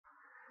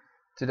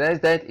Today's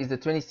date is the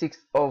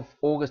 26th of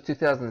August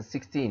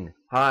 2016.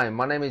 Hi,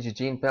 my name is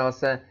Eugene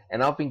Pelser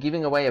and I've been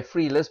giving away a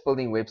free list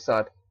building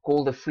website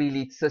called the Free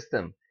Lead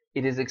System.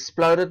 It has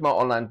exploded my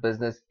online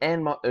business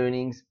and my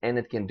earnings, and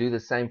it can do the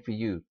same for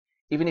you.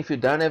 Even if you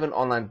don't have an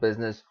online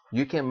business,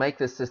 you can make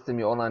this system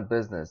your online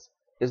business.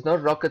 It's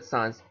not rocket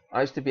science. I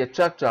used to be a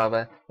truck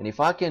driver, and if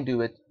I can do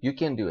it, you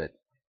can do it.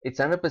 It's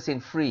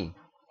 100% free.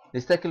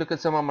 Let's take a look at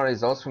some of my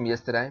results from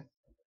yesterday.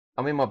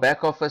 I'm in my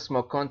back office,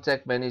 my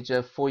contact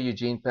manager for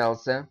Eugene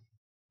Pelser.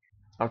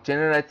 I've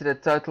generated a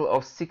total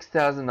of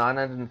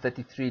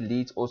 6,933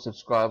 leads or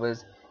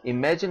subscribers.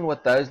 Imagine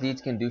what those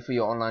leads can do for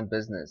your online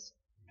business.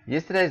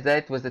 Yesterday's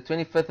date was the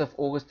 25th of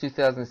August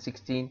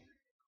 2016.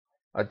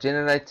 I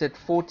generated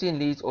 14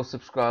 leads or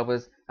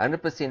subscribers,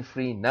 100%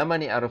 free, no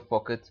money out of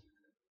pocket.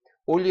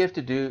 All you have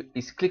to do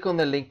is click on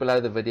the link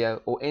below the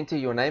video or enter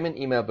your name and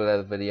email below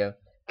the video.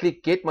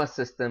 Click Get My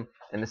System,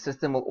 and the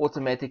system will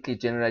automatically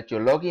generate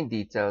your login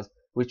details,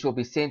 which will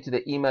be sent to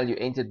the email you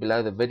entered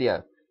below the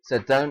video. So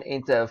don't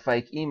enter a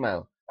fake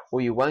email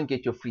or you won't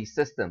get your free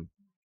system.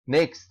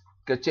 Next,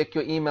 go check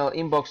your email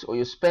inbox or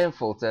your spam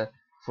filter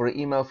for an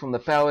email from the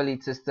Power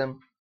Lead system.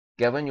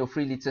 Govern your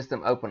free lead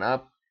system open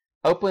up.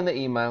 Open the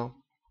email.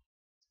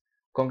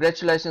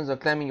 Congratulations on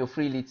claiming your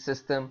free lead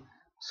system.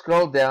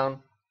 Scroll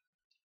down.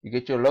 You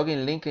get your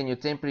login link and your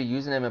temporary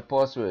username and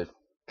password.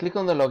 Click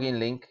on the login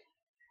link.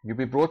 You'll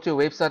be brought to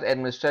a website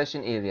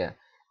administration area.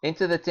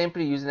 Enter the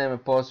temporary username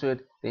and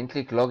password, then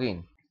click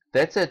login.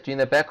 That's it. You're in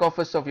the back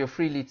office of your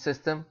free lead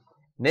system.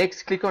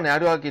 Next, click on how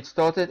do I get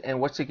started and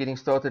watch the getting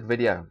started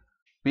video.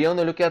 Be on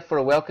the lookout for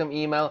a welcome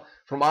email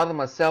from either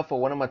myself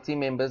or one of my team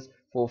members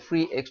for a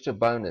free extra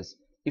bonus.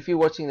 If you're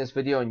watching this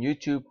video on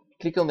YouTube,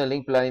 click on the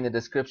link below in the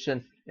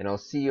description and I'll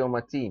see you on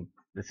my team.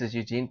 This is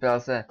Eugene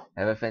Pelser.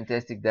 Have a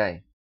fantastic day.